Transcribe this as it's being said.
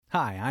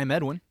Hi, I'm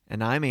Edwin.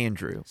 And I'm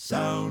Andrew.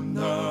 Sound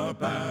the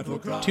battle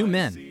cry. 2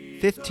 men,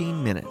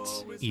 15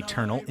 minutes.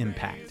 eternal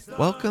impact.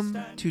 Welcome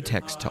to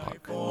Text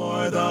Talk.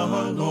 For the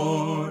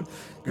Lord,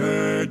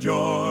 gird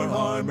your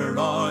armor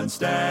on,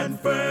 stand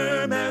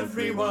firm,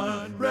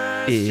 everyone.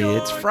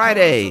 It's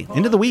Friday.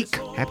 End of the week.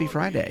 Happy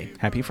Friday.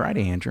 Happy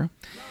Friday, Andrew.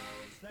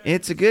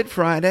 It's a good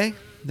Friday.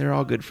 They're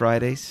all good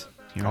Fridays.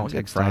 Here on All good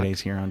Text Talk. Fridays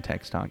here on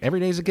Text Talk.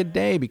 Every day's a good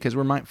day because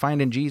we're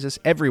finding Jesus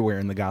everywhere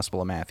in the Gospel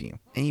of Matthew.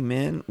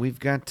 Amen. We've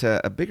got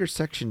a bigger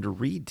section to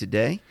read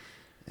today.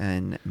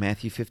 In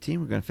Matthew 15,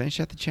 we're going to finish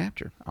out the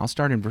chapter. I'll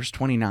start in verse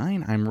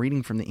 29. I'm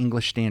reading from the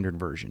English Standard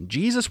Version.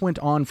 Jesus went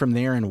on from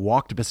there and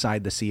walked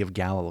beside the Sea of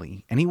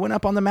Galilee. And he went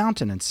up on the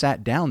mountain and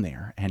sat down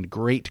there. And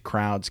great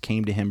crowds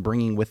came to him,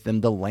 bringing with them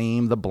the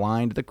lame, the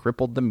blind, the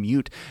crippled, the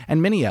mute,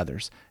 and many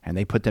others. And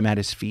they put them at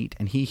his feet,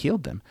 and he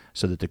healed them,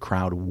 so that the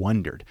crowd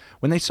wondered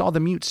when they saw the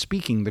mute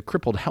speaking, the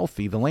crippled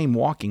healthy, the lame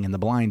walking, and the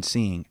blind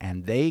seeing.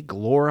 And they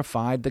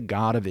glorified the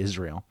God of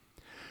Israel.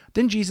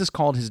 Then Jesus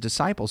called his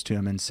disciples to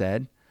him and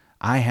said,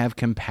 I have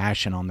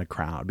compassion on the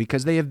crowd,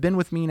 because they have been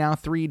with me now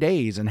 3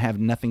 days and have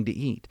nothing to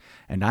eat,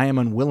 and I am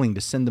unwilling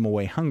to send them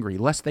away hungry,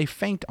 lest they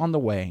faint on the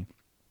way.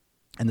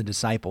 And the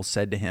disciples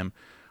said to him,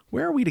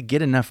 Where are we to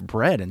get enough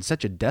bread in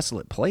such a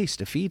desolate place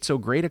to feed so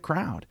great a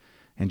crowd?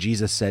 And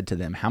Jesus said to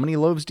them, How many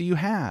loaves do you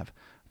have?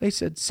 They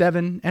said,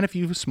 7, and a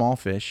few small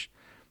fish.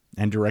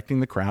 And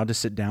directing the crowd to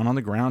sit down on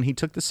the ground, he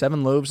took the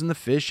 7 loaves and the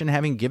fish, and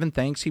having given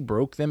thanks, he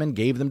broke them and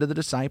gave them to the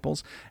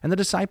disciples. And the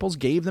disciples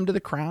gave them to the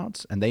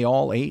crowds, and they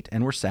all ate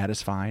and were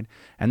satisfied.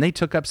 And they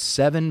took up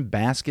 7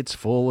 baskets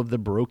full of the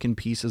broken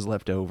pieces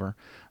left over.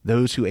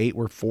 Those who ate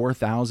were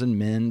 4,000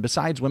 men,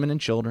 besides women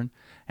and children.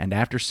 And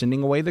after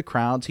sending away the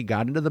crowds, he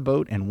got into the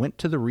boat and went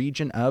to the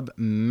region of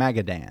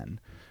Magadan,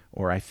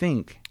 or I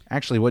think...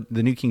 Actually, what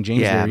the New King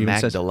James there even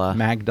Magdala. says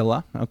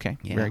Magdala. Okay,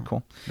 Yeah. Very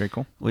cool. Very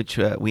cool. Which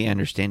we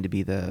understand to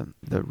be the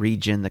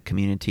region, the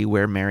community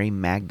where Mary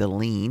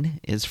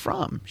Magdalene is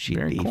from. She'd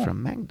Very be cool.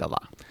 from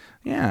Magdala.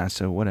 Yeah,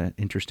 so what an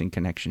interesting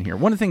connection here.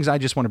 One of the things I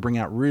just want to bring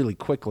out really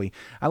quickly,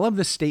 I love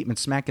this statement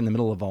smack in the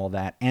middle of all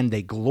that, and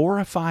they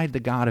glorified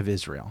the God of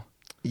Israel.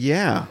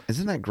 Yeah.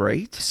 Isn't that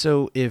great?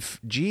 So if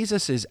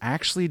Jesus is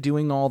actually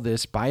doing all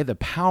this by the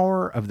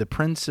power of the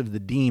prince of the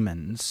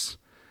demons,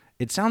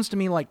 it sounds to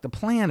me like the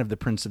plan of the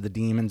prince of the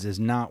demons is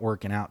not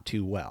working out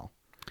too well,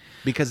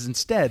 because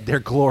instead they're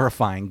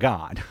glorifying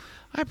God.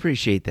 I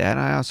appreciate that.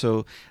 I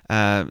also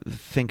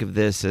think of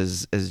this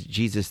as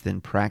Jesus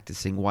then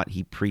practicing what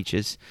he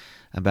preaches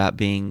about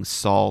being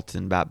salt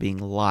and about being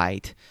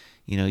light.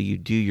 You know, you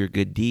do your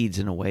good deeds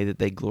in a way that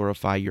they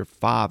glorify your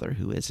Father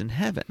who is in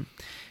heaven.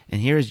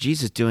 And here is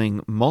Jesus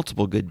doing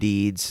multiple good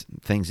deeds,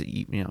 things that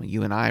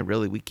you and I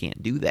really, we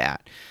can't do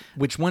that.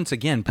 Which once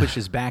again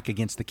pushes back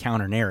against the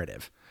counter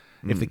narrative.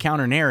 If the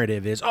counter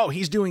narrative is, oh,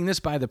 he's doing this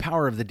by the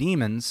power of the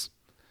demons,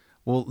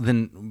 well,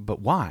 then, but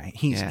why?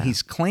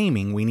 He's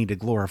claiming we need to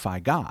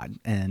glorify God,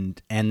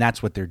 and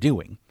that's what they're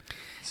doing.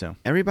 So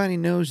Everybody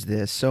knows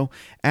this. So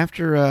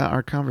after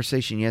our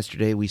conversation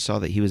yesterday, we saw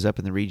that he was up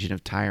in the region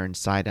of Tyre and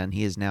Sidon.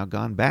 He has now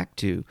gone back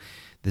to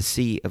the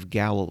Sea of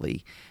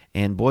Galilee.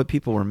 And boy,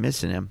 people were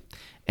missing him.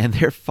 And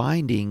they're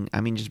finding,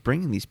 just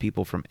bringing these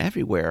people from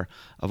everywhere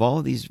of all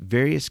of these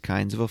various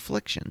kinds of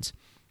afflictions.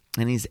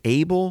 And he's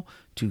able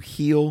to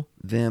heal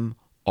them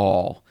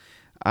all.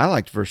 I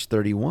liked verse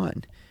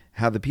 31,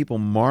 how the people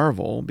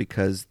marvel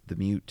because the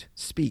mute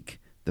speak,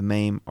 the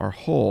maimed are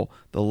whole,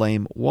 the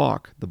lame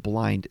walk, the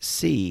blind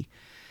see.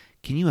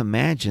 Can you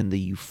imagine the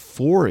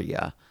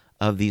euphoria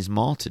of these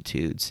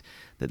multitudes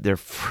that their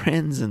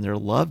friends and their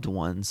loved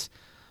ones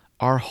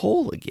are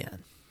whole again?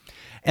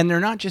 And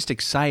they're not just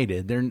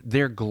excited,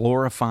 they're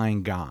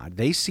glorifying God.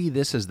 They see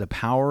this as the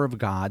power of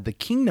God, the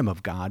kingdom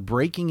of God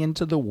breaking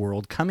into the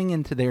world, coming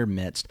into their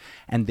midst,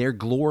 and they're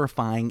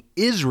glorifying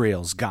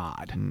Israel's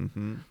God.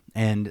 Mm-hmm.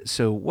 And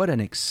so what an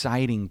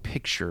exciting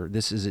picture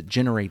this is. It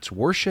generates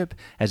worship,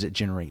 as it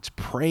generates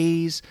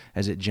praise,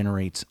 as it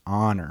generates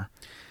honor.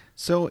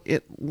 So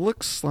it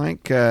looks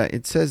like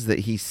it says that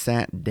he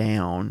sat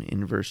down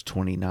in verse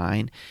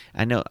 29.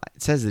 I know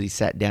it says that he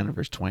sat down in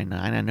verse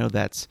 29. I know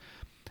that's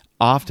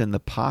often the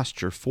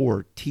posture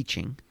for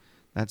teaching.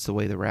 That's the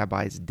way the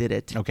rabbis did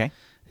it. Okay.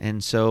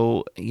 And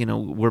so,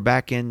 we're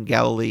back in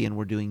Galilee and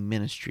we're doing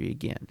ministry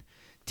again,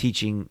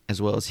 teaching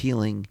as well as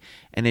healing.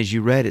 And as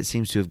you read, it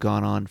seems to have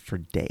gone on for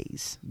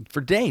days.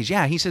 For days,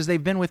 yeah. He says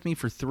they've been with me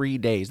for 3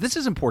 days. This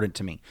is important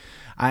to me.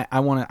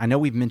 I know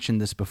we've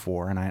mentioned this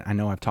before, and I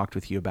know I've talked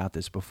with you about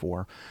this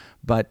before,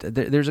 but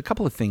there's a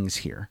couple of things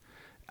here.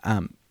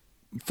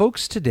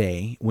 Folks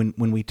today,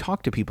 when we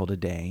talk to people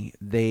today,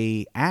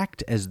 they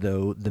act as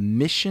though the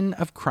mission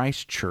of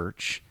Christ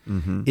Church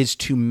is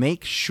to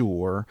make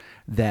sure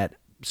that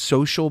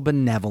social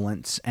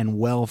benevolence and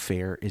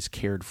welfare is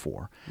cared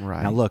for.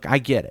 Right. Now, look, I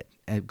get it.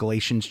 At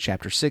Galatians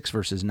chapter 6,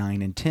 verses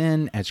 9 and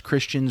 10, as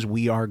Christians,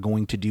 we are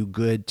going to do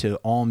good to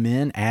all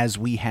men as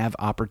we have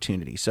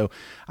opportunity. So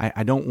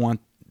I don't want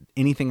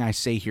anything I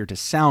say here to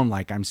sound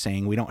like I'm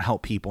saying we don't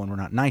help people and we're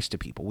not nice to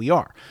people. We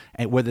are,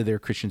 whether they're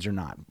Christians or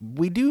not.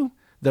 We do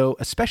though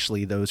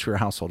especially those who are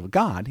household of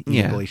God,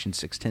 Galatians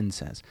 6:10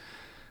 says.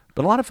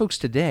 But a lot of folks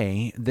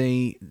today,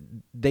 they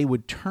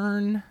would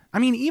turn, I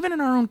mean, even in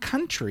our own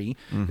country,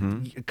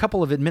 a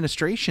couple of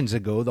administrations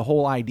ago, the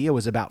whole idea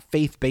was about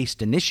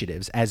faith-based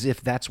initiatives, as if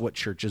that's what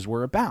churches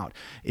were about,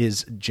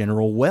 is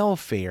general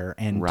welfare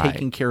and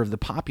taking care of the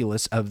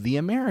populace of the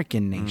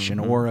American nation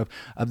or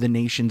of the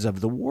nations of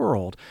the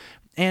world.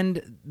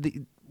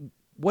 And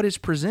what is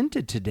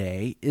presented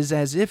today is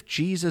as if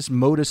Jesus'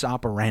 modus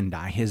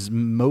operandi, his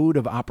mode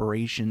of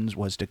operations,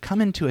 was to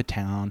come into a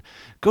town,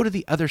 go to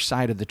the other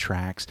side of the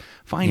tracks,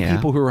 find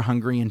people who are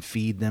hungry and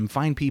feed them,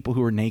 find people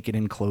who are naked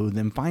and clothe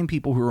them, find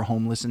people who are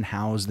homeless and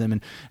house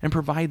them, and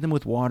provide them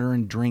with water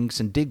and drinks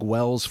and dig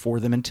wells for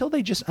them until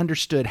they just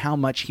understood how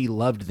much he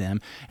loved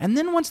them. And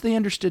then once they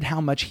understood how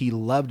much he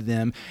loved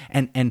them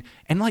and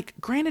like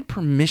granted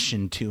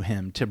permission to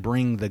him to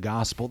bring the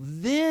gospel,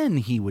 then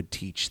he would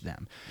teach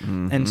them.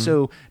 And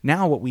so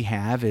now what we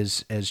have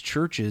is, as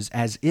churches,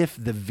 as if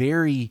the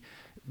very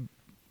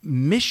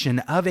mission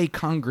of a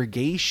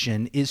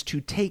congregation is to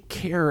take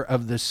care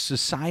of the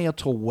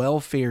societal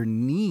welfare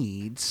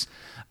needs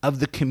of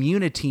the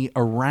community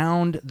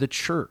around the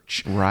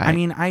church. Right. I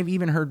mean, I've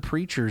even heard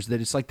preachers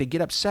that it's like they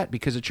get upset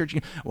because the church,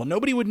 well,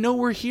 nobody would know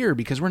we're here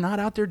because we're not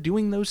out there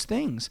doing those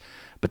things.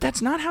 But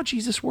that's not how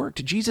Jesus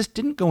worked. Jesus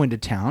didn't go into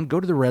town, go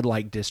to the red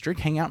light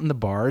district, hang out in the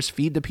bars,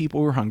 feed the people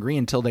who were hungry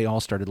until they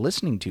all started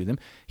listening to them.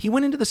 He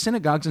went into the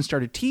synagogues and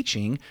started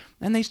teaching,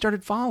 and they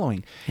started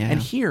following. Yeah.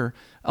 And here,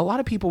 a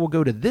lot of people will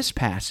go to this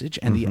passage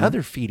and the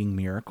other feeding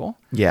miracle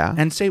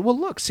and say, well,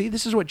 look, see,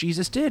 this is what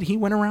Jesus did. He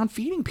went around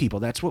feeding people.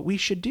 That's what we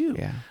should do.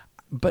 Yeah.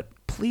 But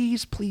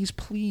please, please,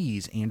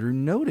 please, Andrew,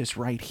 notice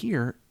right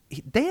here,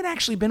 they had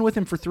actually been with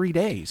him for 3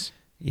 days.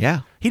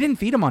 Yeah. He didn't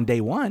feed them on day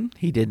one.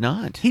 He did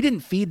not. He didn't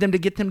feed them to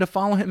get them to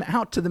follow him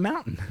out to the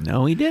mountain.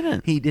 No, he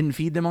didn't. He didn't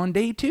feed them on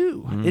day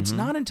two. It's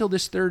not until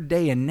this third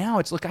day, and now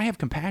it's, look, I have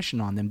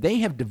compassion on them. They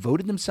have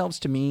devoted themselves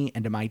to me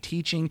and to my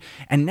teaching,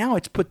 and now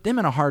it's put them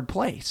in a hard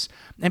place.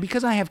 And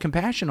because I have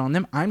compassion on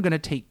them, I'm going to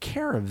take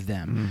care of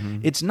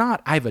them. It's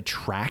not I've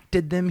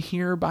attracted them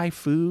here by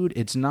food.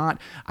 It's not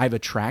I've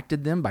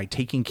attracted them by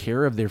taking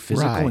care of their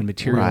physical and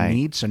material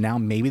needs, so now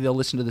maybe they'll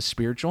listen to the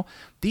spiritual.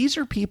 These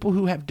are people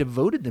who have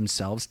devoted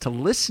themselves to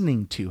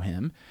listening to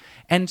him,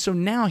 and so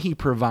now he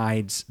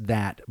provides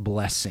that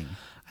blessing.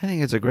 I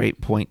think it's a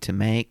great point to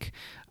make.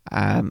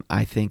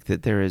 I think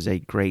that there is a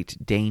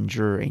great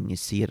danger, and you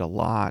see it a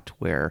lot,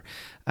 where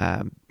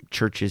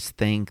churches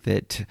think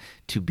that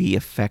to be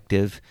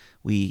effective,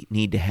 we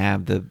need to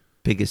have the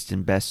biggest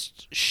and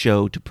best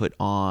show to put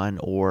on,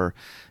 or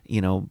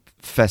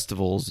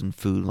festivals and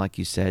food, like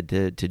you said,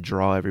 to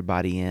draw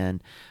everybody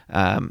in.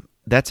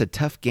 That's a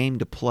tough game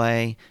to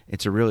play.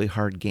 It's a really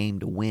hard game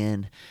to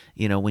win.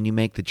 When you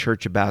make the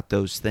church about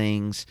those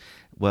things,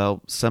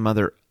 well, some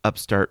other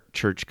upstart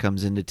church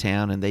comes into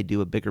town and they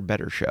do a bigger,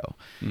 better show.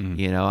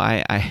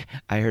 I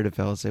heard a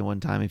fellow say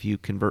one time, if you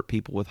convert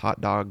people with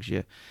hot dogs,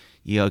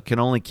 you can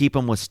only keep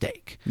them with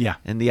steak. Yeah.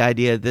 And the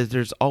idea that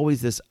there's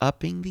always this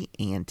upping the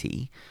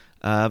ante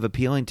of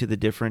appealing to the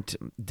different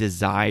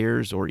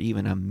desires or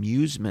even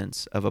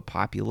amusements of a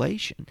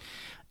population.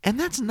 And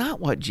that's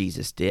not what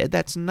Jesus did.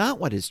 That's not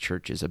what his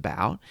church is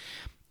about.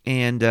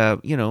 And,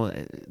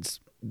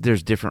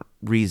 there's different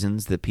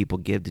reasons that people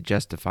give to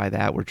justify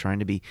that. We're trying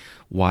to be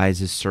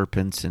wise as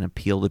serpents and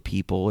appeal to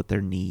people at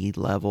their need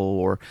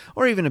level,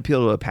 or even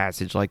appeal to a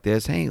passage like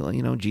this. Hey,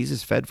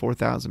 Jesus fed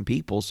 4,000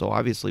 people, so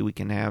obviously we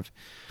can have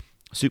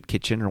soup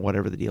kitchen or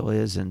whatever the deal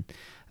is. And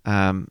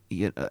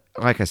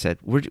like I said,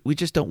 we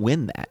just don't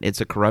win that.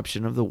 It's a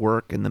corruption of the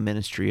work and the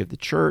ministry of the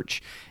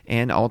church,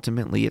 and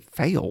ultimately it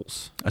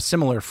fails. A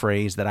similar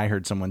phrase that I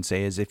heard someone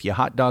say is, if you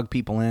hot dog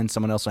people in,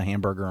 someone else will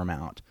hamburger them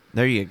out.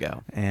 There you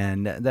go.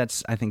 And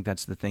I think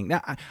that's the thing.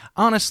 Now,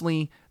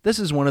 honestly, this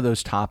is one of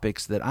those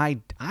topics that I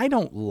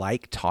don't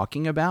like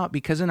talking about,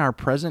 because in our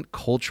present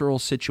cultural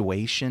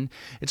situation,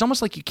 it's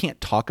almost like you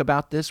can't talk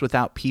about this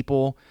without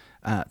people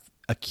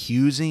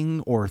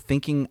accusing or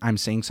thinking I'm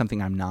saying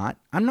something I'm not.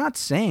 I'm not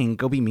saying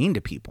go be mean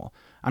to people.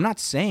 I'm not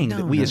saying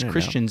that we as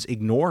Christians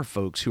ignore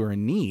folks who are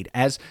in need.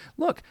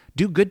 Look,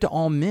 do good to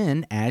all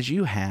men as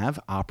you have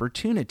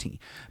opportunity.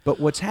 But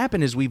what's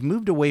happened is we've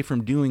moved away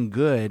from doing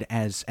good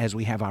as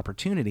we have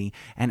opportunity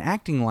and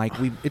acting like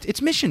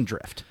it's mission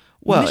drift.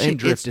 Well, mission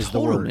drift is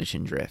total the word.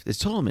 mission drift. It's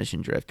total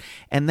mission drift.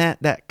 And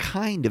that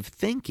kind of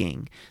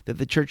thinking that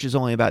the church is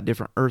only about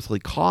different earthly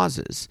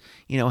causes,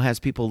 has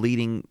people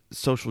leading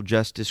social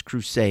justice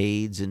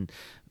crusades and,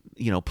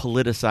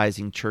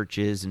 politicizing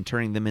churches and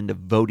turning them into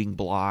voting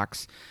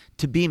blocks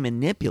to be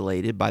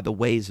manipulated by the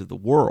ways of the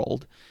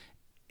world,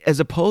 as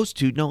opposed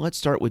to, no, let's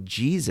start with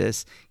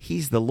Jesus.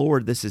 He's the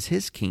Lord. This is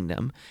his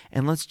kingdom.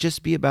 And let's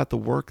just be about the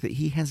work that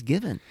he has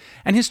given.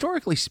 And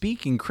historically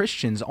speaking,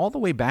 Christians all the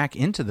way back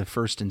into the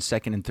 1st and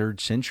 2nd and 3rd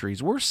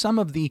centuries were some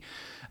of the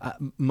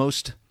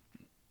most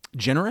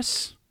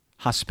generous,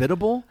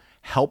 hospitable,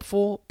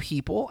 helpful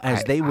people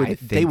as they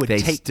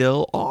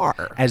still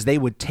are. As they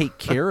would take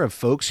care of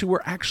folks who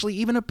were actually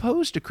even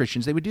opposed to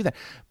Christians. They would do that.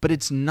 But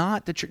it's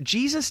not the church.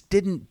 Jesus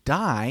didn't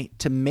die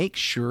to make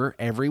sure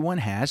everyone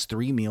has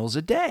 3 meals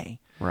a day.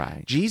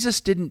 Right.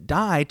 Jesus didn't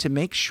die to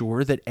make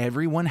sure that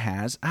everyone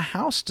has a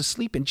house to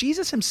sleep in.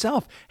 Jesus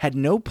himself had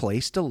no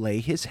place to lay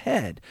his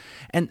head.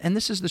 And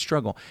this is the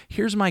struggle.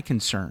 Here's my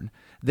concern.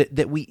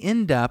 That we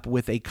end up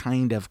with a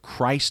kind of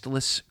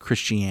Christless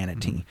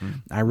Christianity. Mm-hmm.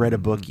 I read a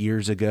book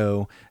years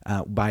ago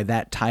by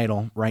that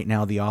title. Right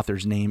now, the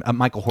author's name,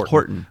 Michael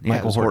Horton.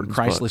 Michael Horton,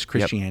 Christless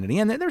Christianity.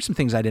 Yep. And there's some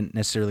things I didn't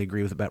necessarily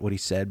agree with about what he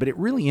said, but it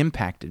really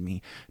impacted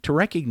me to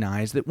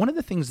recognize that one of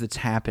the things that's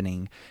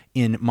happening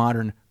in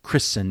modern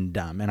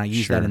Christendom, and I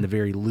use that in the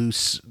very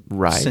loose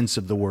sense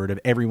of the word, of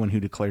everyone who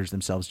declares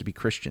themselves to be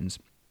Christians,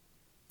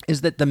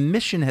 is that the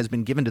mission has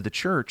been given to the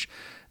church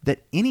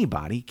that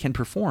anybody can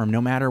perform, no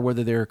matter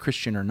whether they're a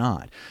Christian or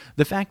not.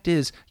 The fact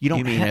is, you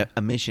mean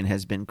a mission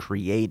has been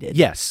created?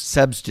 Yes.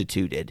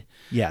 Substituted?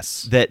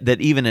 Yes. That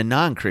even a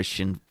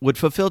non-Christian would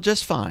fulfill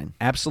just fine?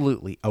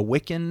 Absolutely. A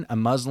Wiccan, a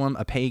Muslim,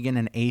 a pagan,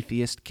 an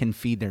atheist can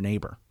feed their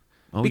neighbor.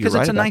 Oh, because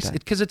you're it's right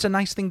because it's a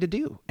nice thing to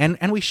do,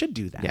 and we should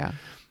do that. Yeah.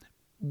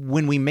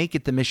 When we make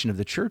it the mission of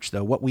the church,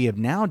 though, what we have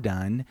now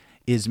done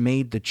is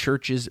made the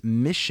church's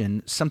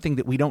mission something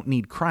that we don't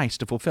need Christ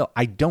to fulfill.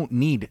 I don't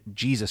need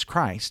Jesus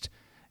Christ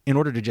in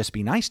order to just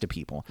be nice to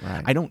people.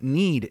 Right. I don't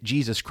need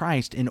Jesus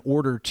Christ in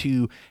order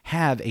to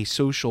have a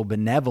social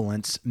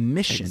benevolence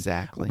mission.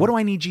 Exactly. What do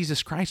I need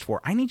Jesus Christ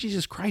for? I need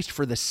Jesus Christ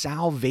for the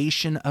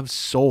salvation of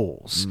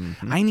souls.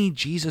 Mm-hmm. I need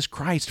Jesus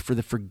Christ for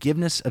the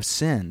forgiveness of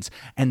sins.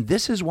 And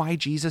this is why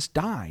Jesus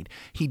died.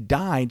 He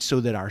died so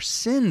that our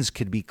sins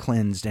could be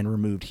cleansed and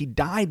removed. He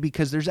died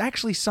because there's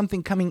actually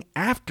something coming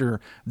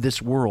after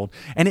this world.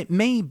 And it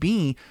may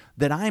be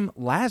that I'm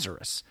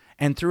Lazarus,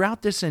 and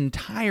throughout this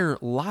entire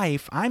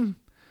life, I'm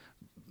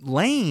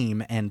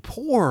lame and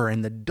poor,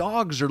 and the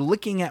dogs are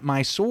licking at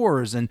my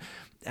sores, and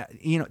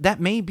that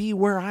may be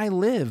where I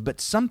live,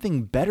 but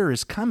something better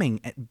is coming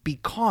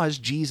because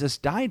Jesus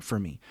died for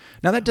me.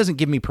 Now, that doesn't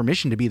give me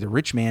permission to be the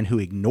rich man who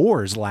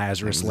ignores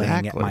Lazarus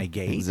laying at my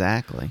gate.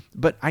 Exactly.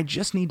 But I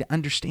just need to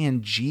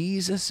understand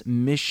Jesus'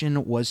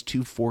 mission was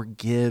to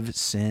forgive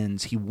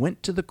sins. He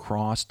went to the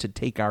cross to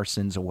take our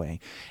sins away,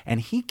 and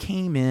he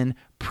came in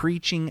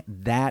preaching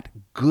that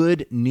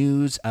good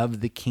news of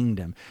the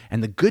kingdom.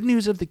 And the good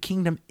news of the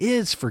kingdom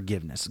is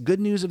forgiveness.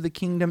 Good news of the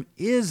kingdom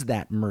is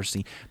that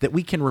mercy, that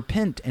we can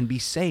repent and be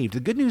saved.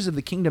 The good news of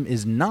the kingdom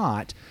is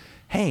not,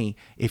 hey,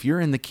 if you're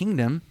in the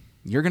kingdom,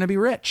 you're going to be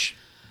rich.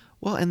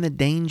 Well, and the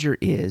danger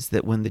is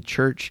that when the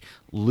church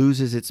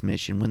loses its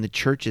mission, when the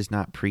church is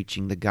not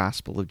preaching the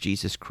gospel of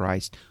Jesus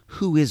Christ,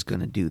 who is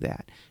going to do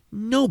that?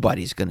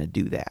 Nobody's going to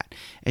do that.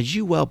 As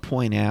you well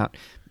point out,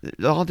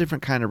 all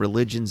different kind of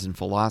religions and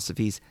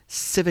philosophies,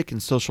 civic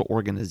and social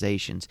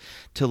organizations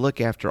to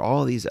look after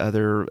all these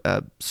other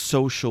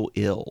social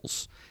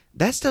ills.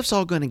 That stuff's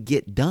all going to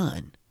get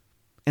done.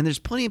 And there's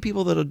plenty of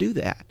people that'll do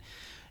that.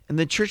 And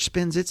the church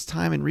spends its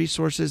time and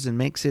resources and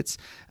makes its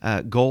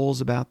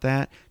goals about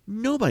that.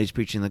 Nobody's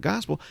preaching the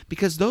gospel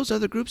because those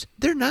other groups,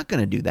 they're not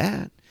going to do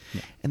that.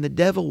 Yeah. And the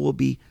devil will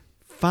be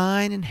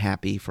fine and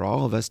happy for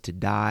all of us to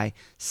die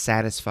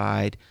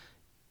satisfied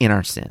in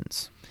our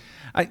sins.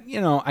 I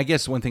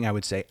guess one thing I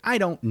would say, I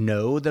don't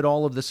know that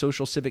all of the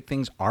social civic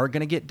things are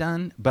going to get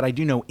done, but I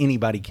do know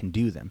anybody can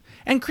do them.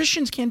 And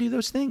Christians can do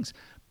those things.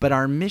 But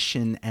our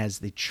mission as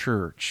the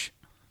church,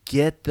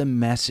 get the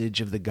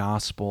message of the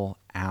gospel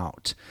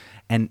out.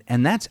 And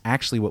that's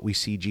actually what we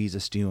see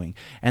Jesus doing.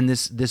 And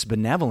this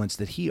benevolence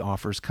that he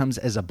offers comes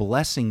as a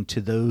blessing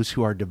to those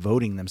who are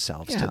devoting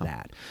themselves to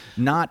that.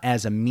 Not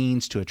as a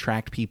means to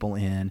attract people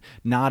in,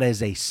 not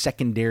as a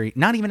secondary,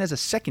 not even as a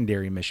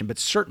secondary mission, but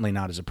certainly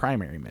not as a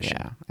primary mission.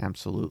 Yeah,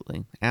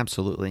 absolutely.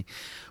 Absolutely.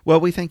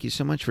 Well, we thank you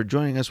so much for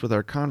joining us with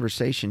our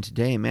conversation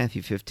today in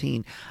Matthew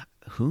 15.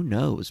 Who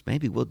knows?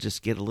 Maybe we'll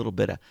just get a little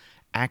bit of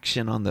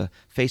action on the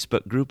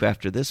Facebook group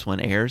after this one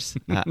airs.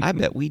 I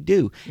bet we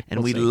do.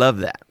 And we love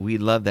that. We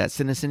love that.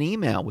 Send us an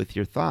email with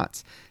your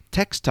thoughts.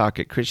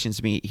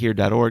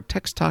 TextTalk@ChristiansMeetHere.org.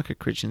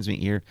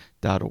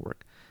 TextTalk@ChristiansMeetHere.org.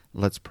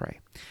 Let's pray.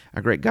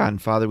 Our great God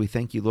and Father, we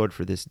thank you, Lord,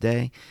 for this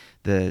day,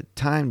 the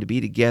time to be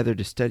together,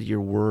 to study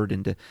your word,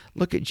 and to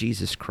look at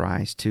Jesus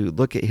Christ, to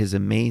look at his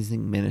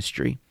amazing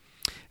ministry,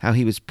 how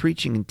he was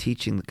preaching and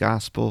teaching the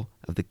gospel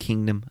of the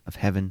kingdom of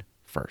heaven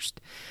first,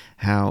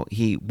 how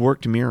he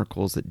worked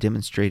miracles that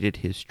demonstrated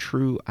his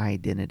true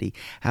identity,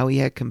 how he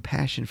had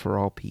compassion for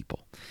all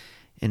people.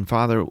 And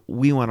Father,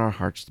 we want our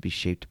hearts to be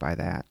shaped by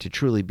that, to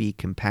truly be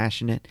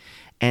compassionate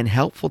and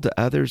helpful to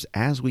others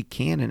as we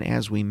can and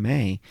as we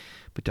may,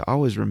 but to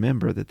always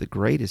remember that the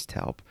greatest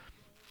help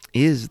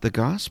is the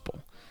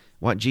gospel.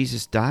 What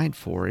Jesus died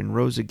for and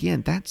rose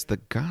again, that's the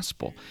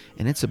gospel,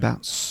 and it's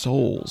about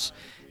souls.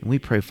 And we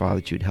pray,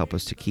 Father, that you'd help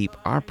us to keep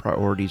our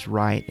priorities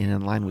right and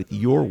in line with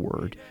your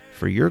word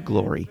for your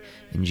glory.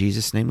 In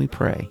Jesus' name we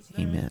pray.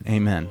 Amen.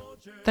 Amen.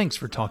 Thanks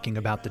for talking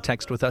about the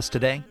text with us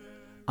today.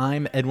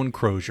 I'm Edwin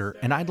Crozier,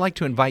 and I'd like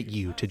to invite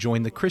you to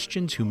join the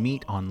Christians who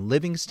meet on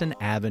Livingston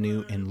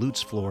Avenue in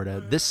Lutz,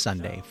 Florida this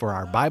Sunday for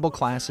our Bible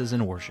classes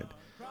and worship.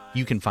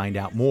 You can find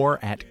out more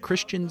at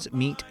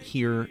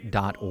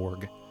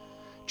christiansmeethere.org.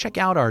 Check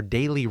out our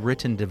daily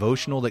written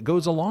devotional that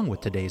goes along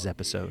with today's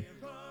episode.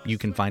 You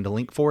can find a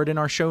link for it in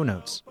our show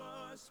notes.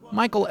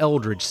 Michael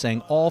Eldridge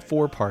sang all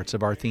 4 parts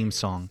of our theme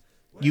song.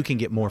 You can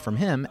get more from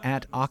him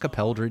at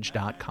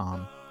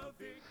acapeldridge.com.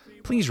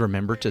 Please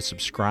remember to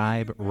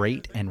subscribe,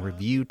 rate, and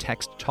review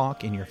Text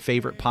Talk in your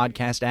favorite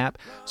podcast app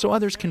so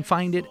others can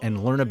find it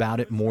and learn about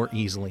it more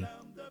easily.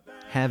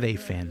 Have a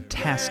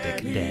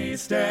fantastic day.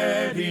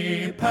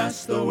 Steady,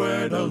 pass the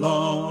word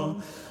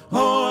along.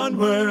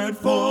 Onward,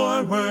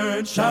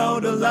 forward,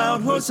 shout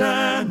aloud,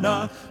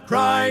 Hosanna.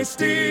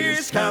 Christ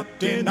is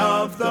captain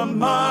of the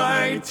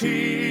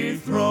mighty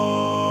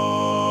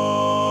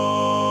throne.